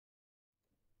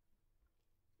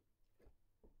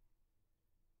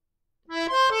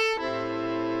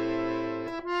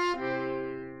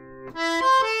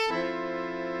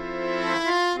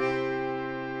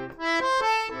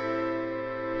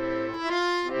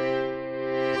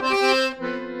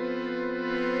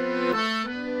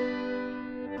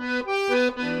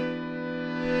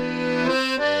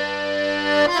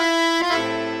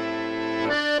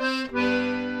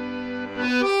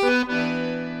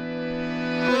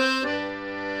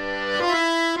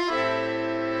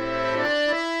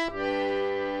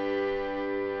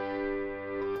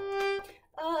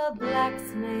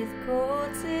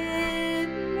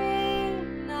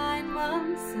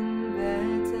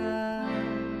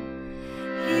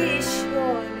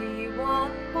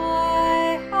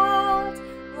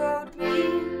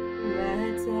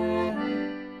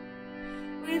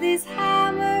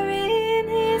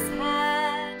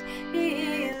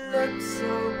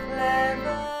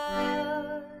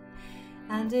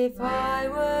And if I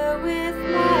were with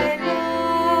my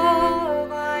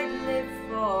love, I'd live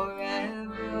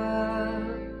forever.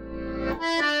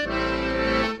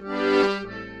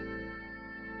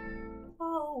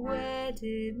 Oh, where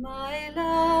did my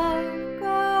love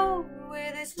go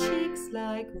with his cheeks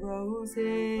like roses?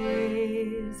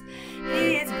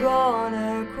 He's gone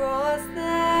across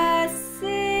the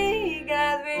sea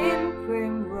gathering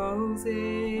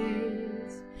primroses.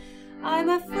 I'm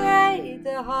afraid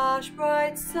the harsh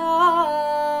bright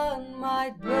sun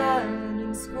might burn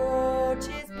and scorch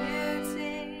his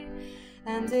beauty.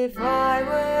 And if I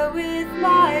were with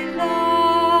my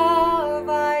love,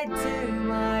 I'd do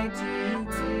my duty.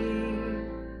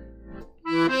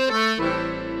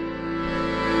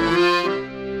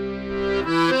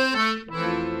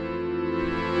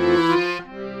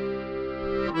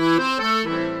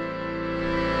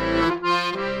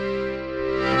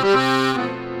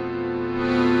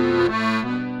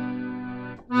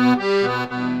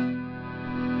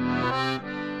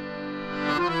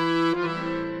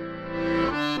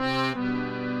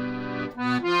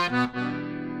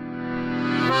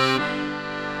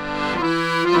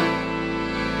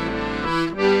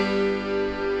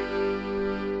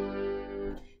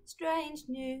 Strange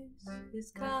news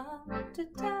is come to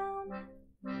town,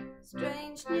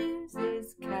 strange news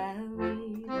is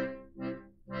carried,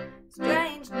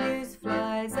 strange news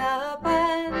flies up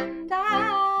and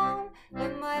down,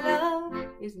 that my love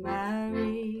is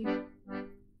married.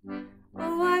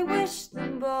 Oh, I wish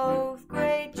them both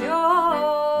great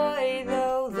joy,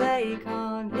 though they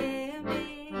can't hear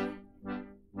me.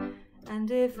 And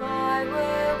if I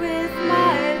were with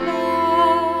my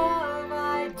love,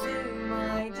 I'd do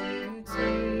my duty.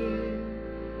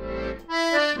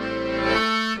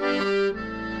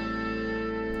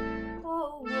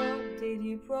 Oh, what did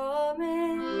you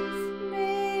promise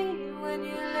me when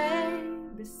you lay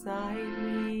beside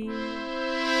me?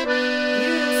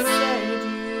 You said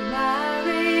you'd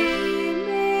marry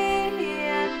me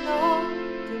and not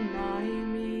deny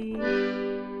me.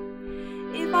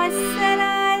 If I said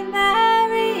I'd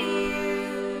marry you,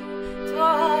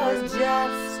 'twas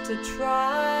just to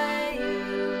try you.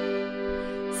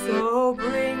 So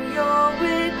bring